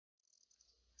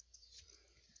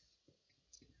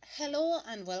Hello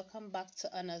and welcome back to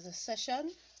another session.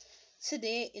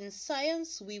 Today in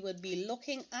science we would be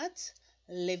looking at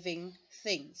living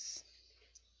things.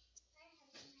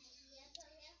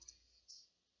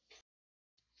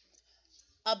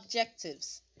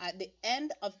 Objectives. At the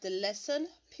end of the lesson,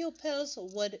 pupils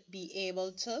would be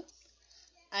able to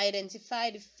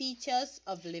identify the features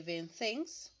of living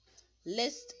things,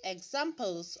 list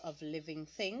examples of living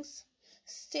things,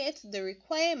 state the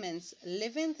requirements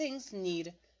living things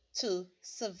need to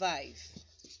survive.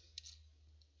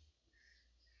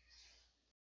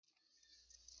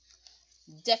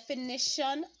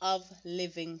 Definition of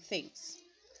living things.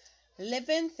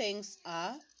 Living things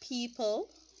are people,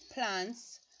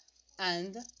 plants,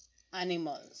 and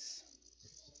animals.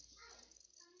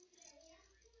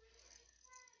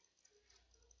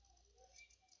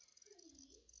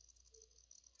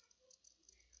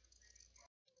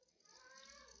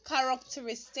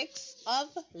 Characteristics of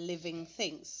living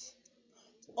things.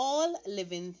 All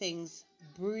living things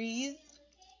breathe,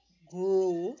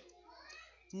 grow,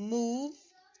 move,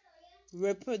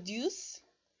 reproduce,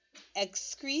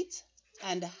 excrete,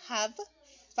 and have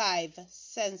 5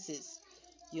 senses.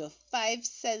 Your 5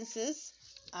 senses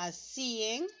are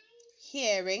seeing,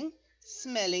 hearing,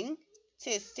 smelling,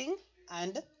 tasting,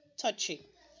 and touching.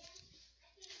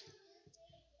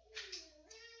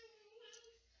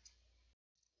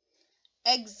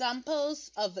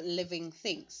 Examples of living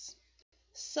things.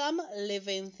 Some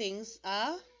living things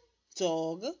are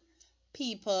dog,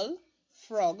 people,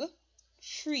 frog,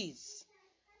 trees.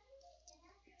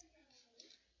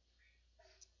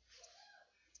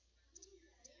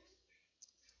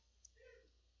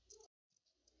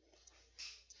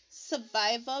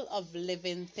 Survival of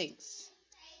living things.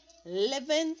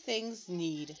 Living things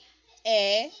need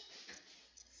air,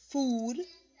 food,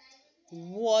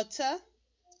 water,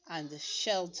 and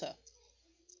shelter.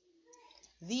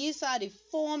 These are the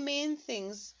 4 main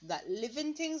things that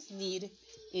living things need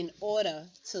in order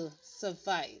to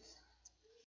survive.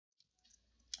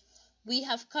 We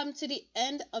have come to the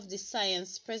end of the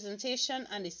science presentation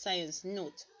and the science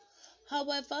note.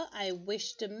 However, I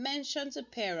wish to mention to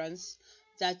parents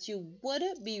that you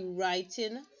would be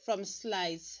writing from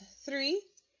slides 3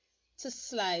 to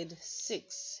slide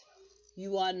 6.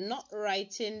 You are not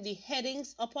writing the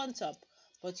headings up on top,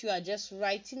 but you are just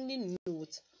writing the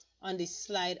note on the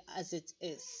slide as it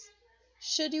is.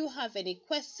 Should you have any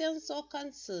questions or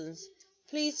concerns,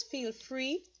 please feel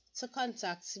free to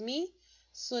contact me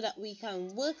so that we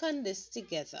can work on this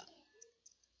together.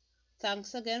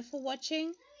 Thanks again for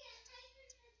watching.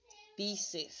 Be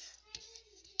safe.